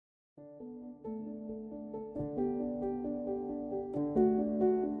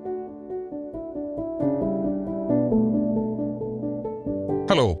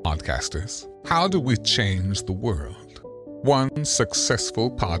Hello, podcasters. How do we change the world? One successful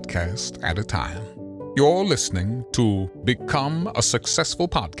podcast at a time. You're listening to Become a Successful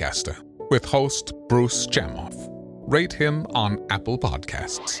Podcaster with host Bruce Chamoff. Rate him on Apple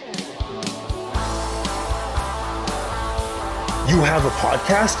Podcasts. You have a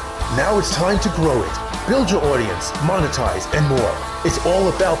podcast? Now it's time to grow it. Build your audience, monetize, and more. It's all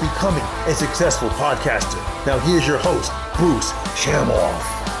about becoming a successful podcaster. Now here's your host, Bruce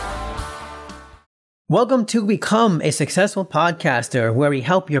Chamoff. Welcome to Become a Successful Podcaster, where we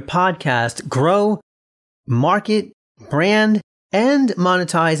help your podcast grow, market, brand, and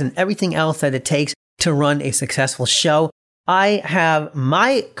monetize and everything else that it takes to run a successful show. I have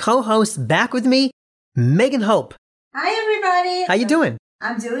my co-host back with me, Megan Hope. Hi, everybody. How you doing?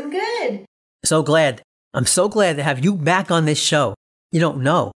 I'm doing good. So glad. I'm so glad to have you back on this show. You don't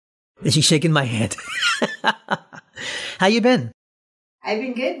know. She's shaking my hand. How you been? I've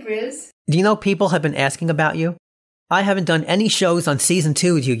been good, Bruce. Do you know people have been asking about you? I haven't done any shows on season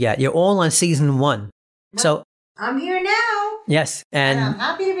 2 with you yet. You're all on season 1. Well, So I'm here now. yes, And I'm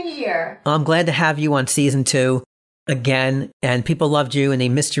happy to be here. I'm glad to have you on season 2 again. And people loved you and they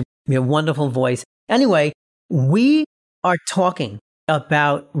missed your wonderful voice. Anyway, we are talking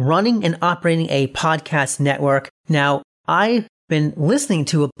about running and operating a podcast network. Now, I've been listening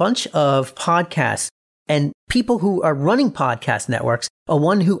to a bunch of podcasts, and people who are running podcast networks are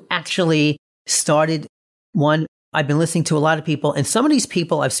one who actually started one. I've been listening to a lot of people, and some of these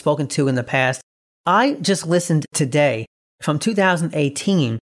people I've spoken to in the past. I just listened today from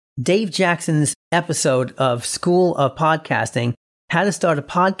 2018, Dave Jackson's episode of School of Podcasting, How to Start a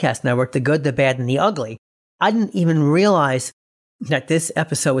Podcast Network, The Good, the Bad, and the Ugly. I didn't even realize that this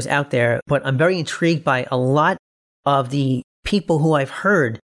episode was out there, but I'm very intrigued by a lot of the people who I've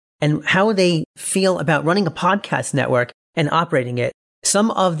heard and how they feel about running a podcast network and operating it. Some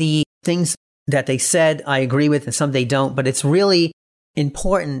of the things that they said I agree with and some they don't, but it's really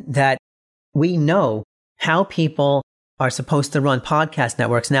important that we know how people are supposed to run podcast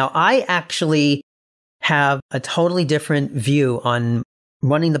networks. Now, I actually have a totally different view on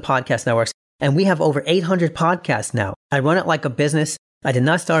running the podcast networks. And we have over 800 podcasts now. I run it like a business. I did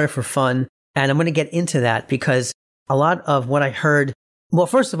not start it for fun. And I'm going to get into that because a lot of what I heard, well,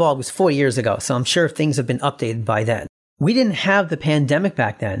 first of all, it was 4 years ago. So I'm sure things have been updated by then. We didn't have the pandemic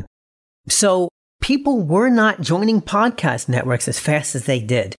back then. So people were not joining podcast networks as fast as they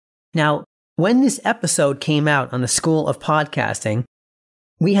did. Now, when this episode came out on the School of Podcasting,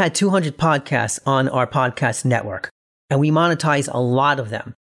 we had 200 podcasts on our podcast network. And we monetized a lot of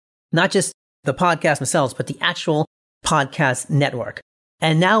them. Not just the podcasts themselves, but the actual podcast network.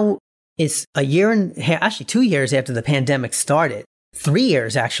 And now it's a year and actually 2 years after the pandemic started. 3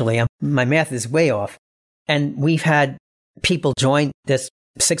 years, actually. My math is way off. And we've had people join this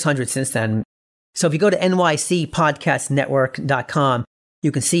 600 since then. So if you go to nycpodcastnetwork.com,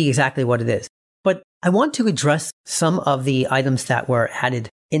 you can see exactly what it is. But I want to address some of the items that were added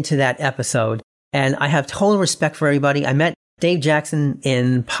into that episode. And I have total respect for everybody. I met Dave Jackson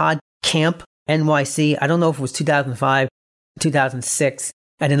in PodCamp NYC. I don't know if it was 2005, 2006.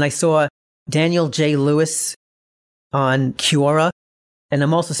 And then I saw Daniel J. Lewis on Quora. And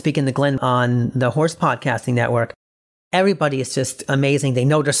I'm also speaking to Glenn on the Horse Podcasting Network. Everybody is just amazing. They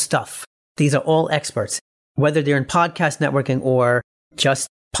know their stuff. These are all experts, whether they're in podcast networking or just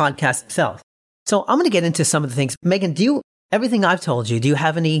podcast itself. So I'm going to get into some of the things. Megan, everything I've told you, do you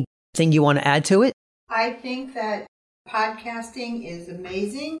have anything you want to add to it? I think that podcasting is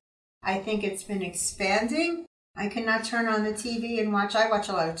amazing. I think it's been expanding. I cannot turn on the TV and watch. I watch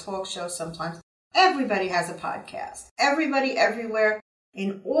a lot of talk shows sometimes. Everybody has a podcast. Everybody everywhere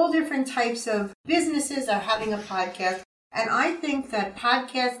in all different types of businesses are having a podcast. And I think that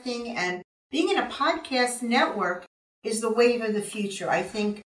podcasting and being in a podcast network is the wave of the future. I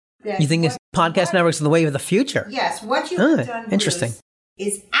think that... You think podcast networks are the wave of the future? Yes. What you've done, interesting. Bruce,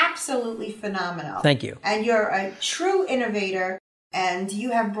 is absolutely phenomenal. Thank you. And you're a true innovator, and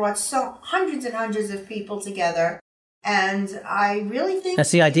you have brought hundreds and hundreds of people together. And I really think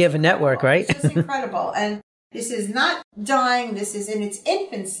that's the idea of a network, right? It's just incredible. And this is not dying. This is in its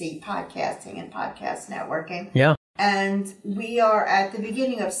infancy, podcasting and podcast networking. Yeah. And we are at the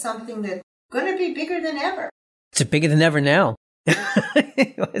beginning of something that's going to be bigger than ever. It's bigger than ever now.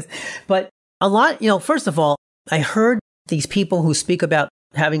 But a lot, first of all, I heard these people who speak about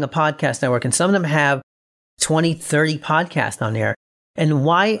having a podcast network, and some of them have 20, 30 podcasts on there. And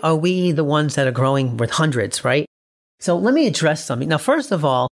why are we the ones that are growing with hundreds, right? So let me address something. Now, first of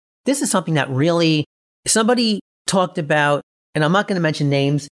all, this is something that really somebody talked about, and I'm not going to mention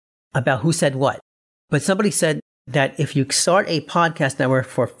names about who said what, but somebody said that if you start a podcast network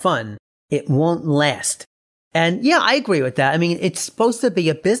for fun, it won't last. And yeah, I agree with that. I mean, it's supposed to be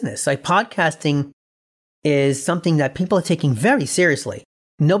a business. Like podcasting is something that people are taking very seriously.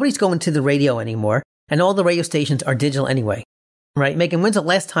 Nobody's going to the radio anymore, and all the radio stations are digital anyway. Right? Megan, when's the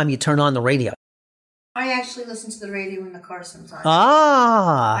last time you turned on the radio? I actually listen to the radio in the car sometimes.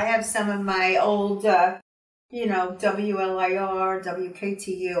 Ah. I have some of my old, WLIR,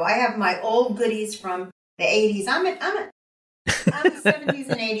 WKTU. I have my old goodies from the 80s. I'm a 70s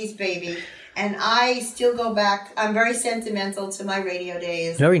and 80s baby. And I still go back. I'm very sentimental to my radio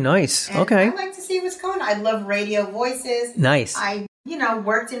days. Very nice. And okay. I like to see what's going on. I love radio voices. Nice. I,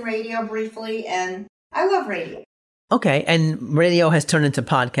 worked in radio briefly, and I love radio. Okay, and radio has turned into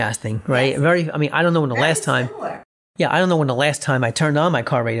podcasting, right? Yes. I don't know when the last time. Similar. Yeah, I don't know when the last time I turned on my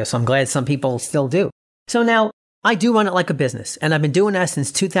car radio, so I'm glad some people still do. So now, I do run it like a business, and I've been doing that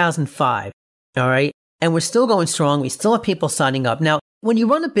since 2005, all right? And we're still going strong. We still have people signing up. Now, when you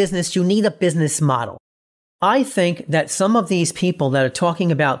run a business, you need a business model. I think that some of these people that are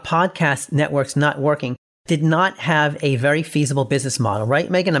talking about podcast networks not working did not have a very feasible business model,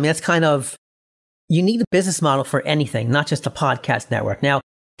 right, Megan? I mean, that's kind of... You need a business model for anything, not just a podcast network. Now,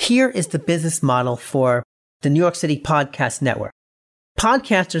 here is the business model for the New York City Podcast Network.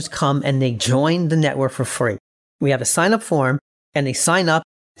 Podcasters come and they join the network for free. We have a sign-up form, and they sign up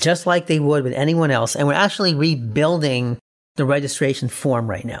just like they would with anyone else. And we're actually rebuilding the registration form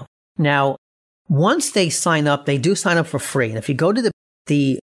right now. Now, once they sign up, they do sign up for free. And if you go to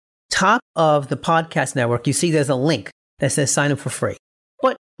the top of the podcast network, you see there's a link that says sign up for free.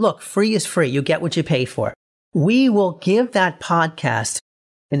 But look, free is free. You get what you pay for. We will give that podcast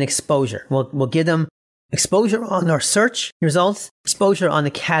an exposure. We'll give them exposure on our search results, exposure on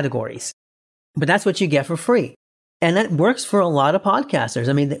the categories. But that's what you get for free. And that works for a lot of podcasters.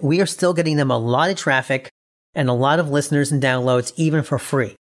 I mean, we are still getting them a lot of traffic and a lot of listeners and downloads, even for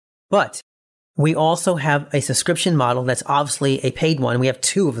free. But we also have a subscription model that's obviously a paid one. We have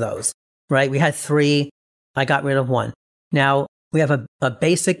 2 of those, right? We had 3. I got rid of 1. Now, we have a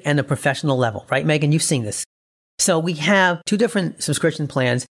basic and a professional level, right, Megan? You've seen this. So we have 2 different subscription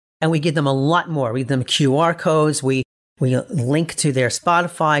plans, and we give them a lot more. We give them QR codes. We link to their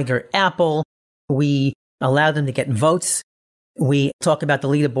Spotify, their Apple. We allow them to get votes. We talk about the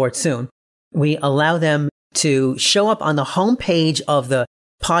leaderboard soon. We allow them to show up on the homepage of the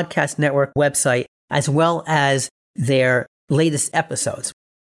Podcast Network website, as well as their latest episodes.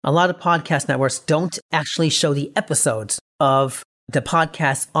 A lot of podcast networks don't actually show the episodes of the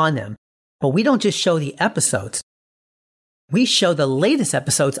podcast on them. But we don't just show the episodes. We show the latest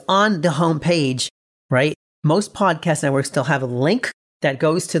episodes on the homepage, right? Most podcast networks still have a link that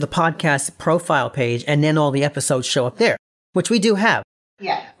goes to the podcast profile page, and then all the episodes show up there, which we do have.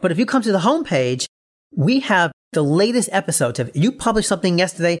 Yeah. But if you come to the homepage, we have the latest episodes. If you published something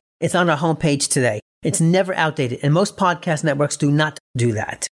yesterday, it's on our homepage today. It's never outdated. And most podcast networks do not do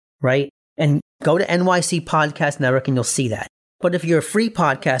that, right? And go to NYC Podcast Network and you'll see that. But if you're a free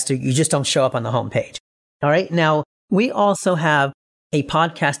podcaster, you just don't show up on the homepage. All right. Now, we also have a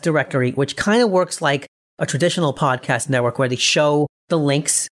podcast directory, which kind of works like a traditional podcast network where they show the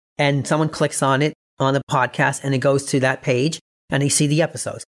links and someone clicks on it on the podcast and it goes to that page and they see the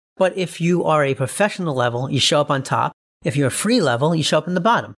episodes. But if you are a professional level, you show up on top. If you're a free level, you show up in the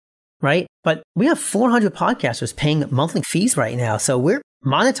bottom, right? But we have 400 podcasters paying monthly fees right now. So we're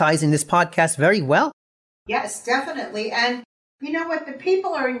monetizing this podcast very well. Yes, definitely. And you know what? The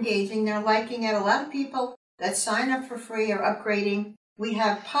people are engaging. They're liking it. A lot of people that sign up for free are upgrading. We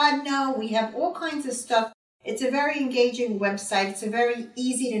have Podno. We have all kinds of stuff. It's a very engaging website. It's a very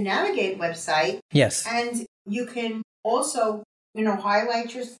easy to navigate website. Yes. And you can also,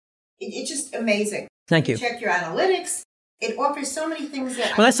 highlight your... It's just amazing. Thank you. Check your analytics. It offers so many things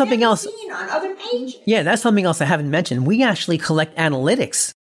that that's something else. Seen on other pages. Yeah, that's something else I haven't mentioned. We actually collect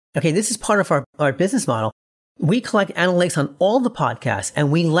analytics. Okay, this is part of our business model. We collect analytics on all the podcasts,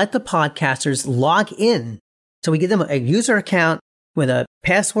 and we let the podcasters log in. So we give them a user account with a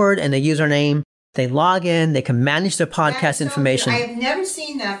password and a username. They log in. They can manage their podcast information. I have never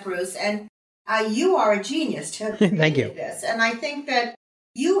seen that, Bruce, and you are a genius to have created Thank you. This. And I think that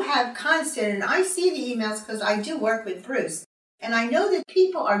you have constant, and I see the emails because I do work with Bruce, and I know that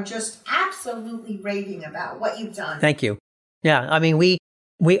people are just absolutely raving about what you've done. Thank you. Yeah, I mean, we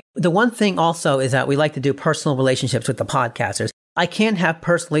the one thing also is that we like to do personal relationships with the podcasters. I can't have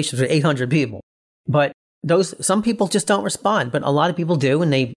personal relationships with 800 people, but some people just don't respond, but a lot of people do,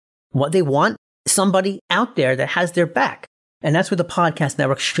 and what they want somebody out there that has their back, and that's what the podcast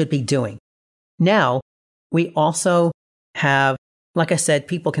network should be doing. Now, we also have, like I said,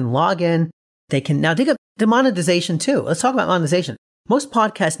 people can log in, they can now think of the monetization too. Let's talk about monetization. Most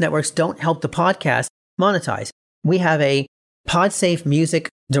podcast networks don't help the podcast monetize. We have a PodSafe music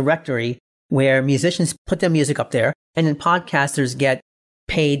directory where musicians put their music up there, and then podcasters get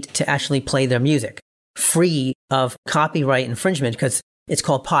paid to actually play their music, free of copyright infringement because it's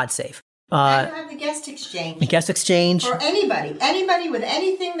called PodSafe. And you have the guest exchange. The guest exchange. For anybody with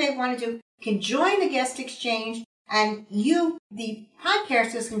anything they want to do can join the guest exchange, and you, the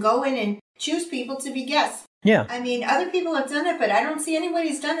podcasters, can go in and choose people to be guests. Yeah. I mean, other people have done it, but I don't see anybody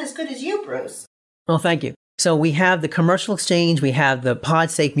who's done as good as you, Bruce. Well, thank you. So we have the commercial exchange. We have the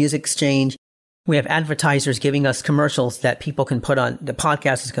PodSafe music exchange. We have advertisers giving us commercials that people can put on, the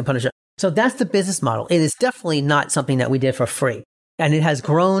podcasters can put on. So that's the business model. It is definitely not something that we did for free. And it has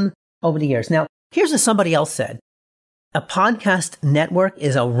grown over the years. Now, here's what somebody else said. A podcast network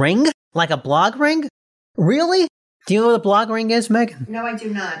is a ring, like a blog ring? Really? Do you know what a blog ring is, Megan? No, I do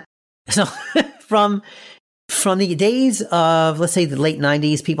not. So from the days of, let's say, the late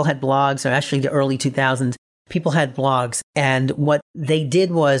 90s, people had blogs, or actually the early 2000s, people had blogs. And what they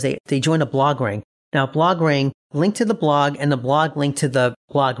did was they joined a blog ring. Now, blog ring linked to the blog, and the blog linked to the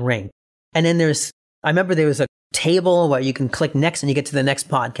blog ring. And then I remember there was a table where you can click next and you get to the next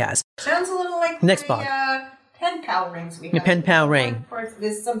podcast. Sounds a little like next the pen pal rings we had. The pen pal ring.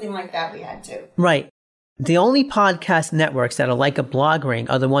 There's something like that we had too. Right. The only podcast networks that are like a blog ring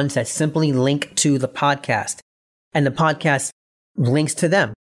are the ones that simply link to the podcast, and the podcast links to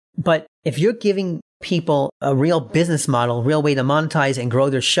them. But if you're giving people a real business model, a real way to monetize and grow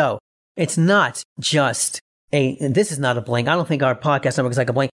their show, it's not just this is not a bling. I don't think our podcast network is like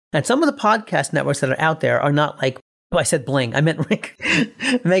a bling. And some of the podcast networks that are out there are not like, I said bling. I meant Rick.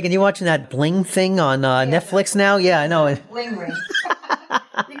 Megan, you watching that bling thing on Netflix now? Yeah, I know. Bling ring.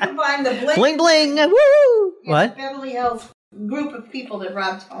 You combine the Bling bling. bling. Woo! What? Beverly Hills group of people that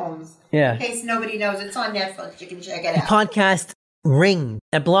robbed homes. Yeah. In case nobody knows, it's on Netflix. You can check it out. Podcast ring.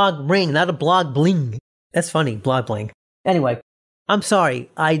 A blog ring, not a blog bling. That's funny. Blog bling. Anyway, I'm sorry.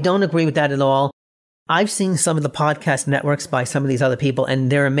 I don't agree with that at all. I've seen some of the podcast networks by some of these other people, and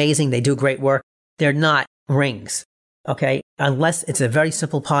they're amazing. They do great work. They're not rings, okay? Unless it's a very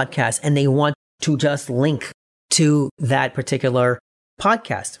simple podcast and they want to just link to that particular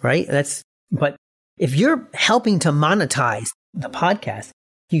podcast, right? But if you're helping to monetize the podcast,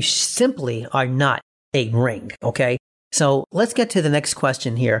 you simply are not a ring, okay? So let's get to the next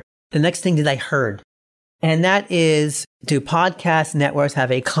question here. The next thing that I heard, and that is, do podcast networks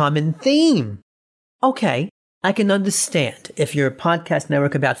have a common theme? Okay, I can understand if you're a podcast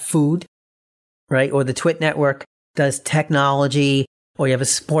network about food, right? Or the Twit network does technology, or you have a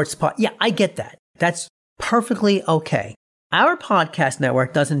sports pod. Yeah, I get that. That's perfectly okay. Our podcast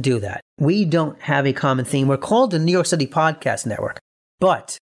network doesn't do that. We don't have a common theme. We're called the New York City Podcast Network,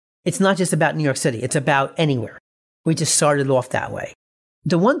 but it's not just about New York City. It's about anywhere. We just started off that way.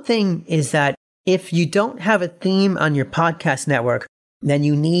 The one thing is that if you don't have a theme on your podcast network, then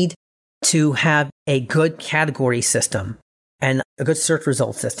you need to have a good category system and a good search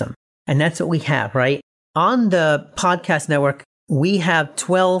result system. And that's what we have, right? On the podcast network, we have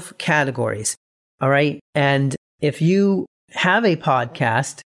 12 categories. All right. And if you have a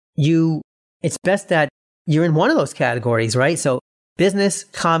podcast, it's best that you're in one of those categories, right? So business,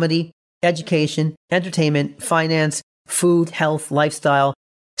 comedy, education, entertainment, finance, food, health, lifestyle,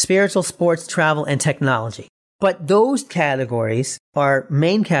 spiritual, sports, travel, and technology. But those categories are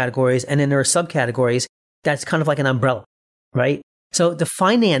main categories, and then there are subcategories that's kind of like an umbrella, right? So the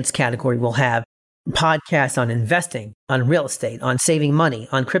finance category will have podcasts on investing, on real estate, on saving money,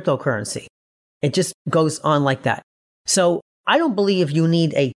 on cryptocurrency. It just goes on like that. So I don't believe you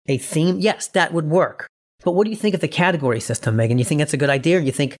need a theme. Yes, that would work. But what do you think of the category system, Megan? You think that's a good idea? Or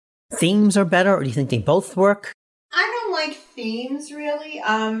you think themes are better? Or do you think they both work? I don't like themes, really.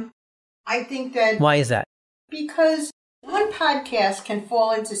 I think that... Why is that? Because one podcast can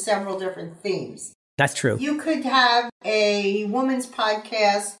fall into several different themes. That's true. You could have a woman's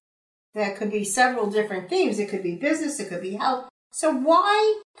podcast that could be several different themes. It could be business, it could be health. So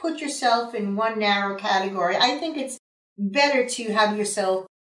why put yourself in one narrow category? I think it's better to have yourself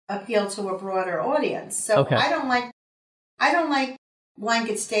appeal to a broader audience. So okay. I don't like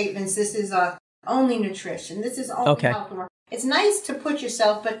blanket statements. This is only nutrition. This is only health. It's nice to put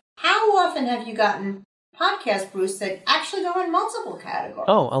yourself, but how often have you gotten podcast, Bruce, that actually go in multiple categories?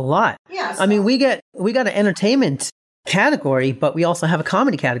 Oh, a lot. Yeah. So. I mean, we got an entertainment category, but we also have a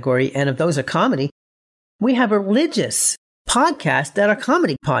comedy category. And if those are comedy, we have religious podcasts that are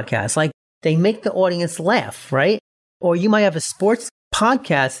comedy podcasts. Like they make the audience laugh, right? Or you might have a sports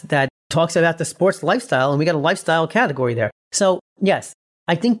podcast that talks about the sports lifestyle, and we got a lifestyle category there. So yes,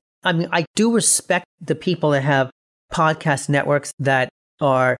 I think I mean, I do respect the people that have podcast networks that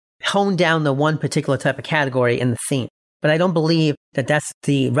are honed down to one particular type of category in the theme. But I don't believe that that's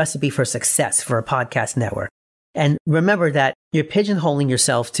the recipe for success for a podcast network. And remember that you're pigeonholing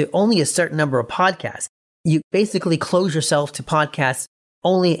yourself to only a certain number of podcasts. You basically close yourself to podcasts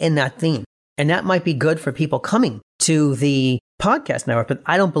only in that theme. And that might be good for people coming to the podcast network, but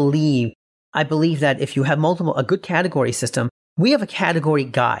I believe that if you have a good category system, we have a category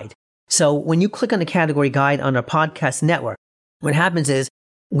guide. So when you click on the category guide on our podcast network, what happens is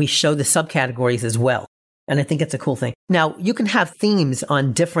we show the subcategories as well. And I think it's a cool thing. Now, you can have themes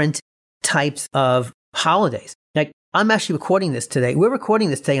on different types of holidays. Like, I'm actually recording this today. We're recording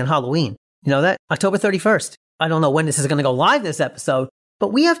this today on Halloween. You know that? October 31st. I don't know when this is going to go live, this episode,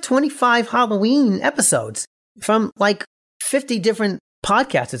 but we have 25 Halloween episodes from like 50 different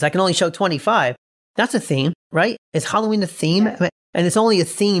podcasters. I can only show 25. That's a theme, right? Is Halloween a theme? Yeah. And it's only a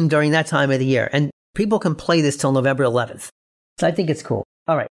theme during that time of the year. And people can play this till November 11th. So I think it's cool.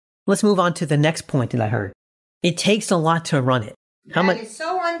 All right. Let's move on to the next point that I heard. It takes a lot to run it. That is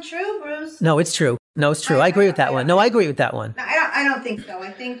so untrue, Bruce. No, it's true. No, it's true. I agree with that one. No, I agree with that one. No, I don't think so.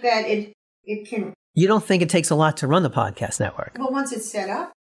 I think that it can. You don't think it takes a lot to run the podcast network? Well, once it's set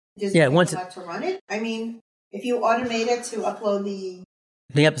up, it doesn't take a lot to run it. I mean, if you automate it to upload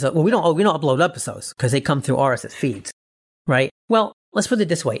the episode, well, we don't upload episodes because they come through RSS feeds, right? Well, let's put it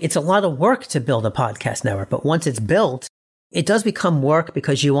this way. It's a lot of work to build a podcast network, but once it's built, it does become work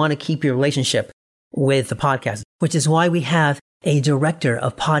because you want to keep your relationship with the podcast, which is why we have a director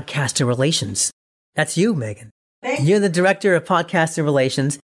of podcaster relations. That's you, Megan. You're the director of podcaster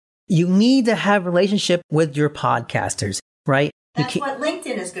relations. You need to have a relationship with your podcasters, right? That's what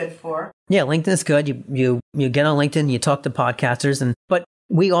LinkedIn is good for. Yeah, LinkedIn is good. You get on LinkedIn, you talk to podcasters, but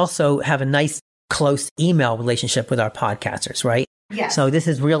we also have a nice, close email relationship with our podcasters, right? Yes. So this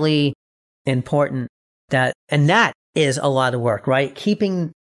is really important that is a lot of work, right?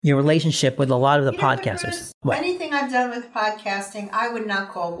 Keeping your relationship with a lot of the podcasters. Bruce, anything I've done with podcasting, I would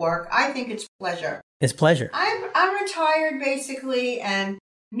not call work. I think it's pleasure. It's pleasure. I'm retired basically, and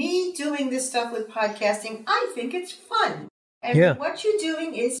me doing this stuff with podcasting, I think it's fun. And what you're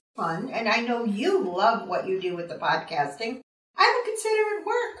doing is fun, and I know you love what you do with the podcasting. I would consider it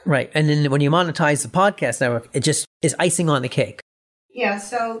work. Right. And then when you monetize the podcast network, it just is icing on the cake. Yeah.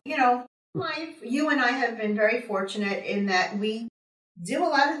 So, you and I have been very fortunate in that we do a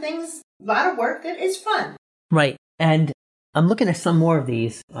lot of things, a lot of work that is fun. Right. And I'm looking at some more of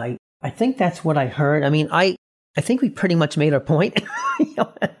these. I think that's what I heard. I mean, I think we pretty much made our point.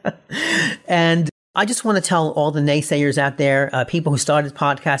 And I just want to tell all the naysayers out there, people who started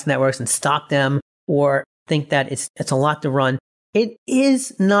podcast networks and stopped them or think that it's a lot to run. It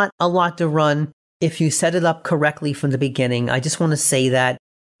is not a lot to run if you set it up correctly from the beginning. I just want to say that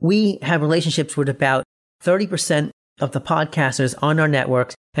we have relationships with about 30% of the podcasters on our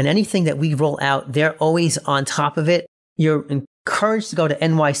networks, and anything that we roll out, they're always on top of it. You're encouraged to go to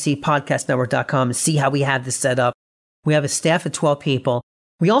nycpodcastnetwork.com and see how we have this set up. We have a staff of 12 people.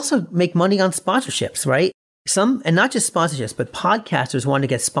 We also make money on sponsorships, right? And not just sponsorships, but podcasters want to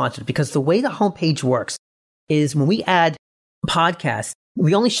get sponsored because the way the homepage works is when we add podcasts,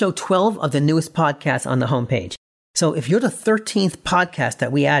 we only show 12 of the newest podcasts on the homepage. So if you're the 13th podcast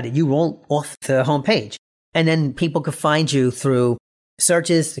that we added, you roll off the homepage. And then people could find you through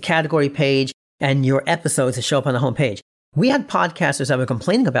searches, the category page, and your episodes that show up on the homepage. We had podcasters that were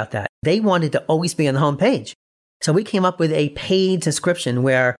complaining about that. They wanted to always be on the homepage. So we came up with a paid subscription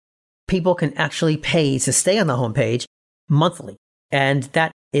where people can actually pay to stay on the homepage monthly. And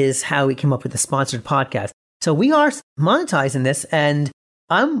that is how we came up with the sponsored podcast. So we are monetizing this, and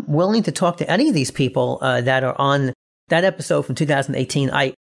I'm willing to talk to any of these people that are on that episode from 2018.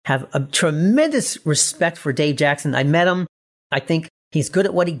 I have a tremendous respect for Dave Jackson. I met him. I think he's good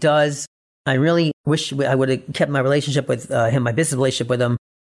at what he does. I really wish I would have kept my relationship with him, my business relationship with him,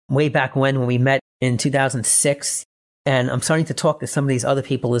 way back when we met in 2006. And I'm starting to talk to some of these other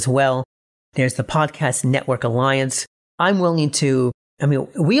people as well. There's the Podcast Network Alliance. I'm willing to,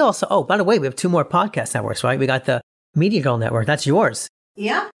 we also, by the way, we have 2 more podcast networks, right? We got the Media Girl Network. That's yours.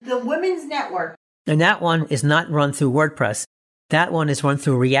 Yeah, the Women's Network. And that one is not run through WordPress. That one is run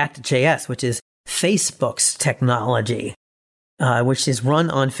through React.js, which is Facebook's technology, which is run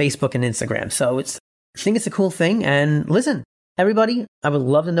on Facebook and Instagram. So I think it's a cool thing. And listen, everybody, I would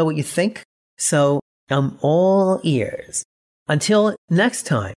love to know what you think. So I'm all ears. Until next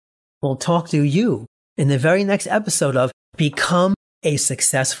time, we'll talk to you in the very next episode of Become a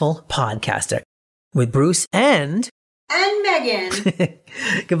Successful Podcaster with Bruce and Megan.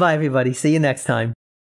 Goodbye, everybody. See you next time.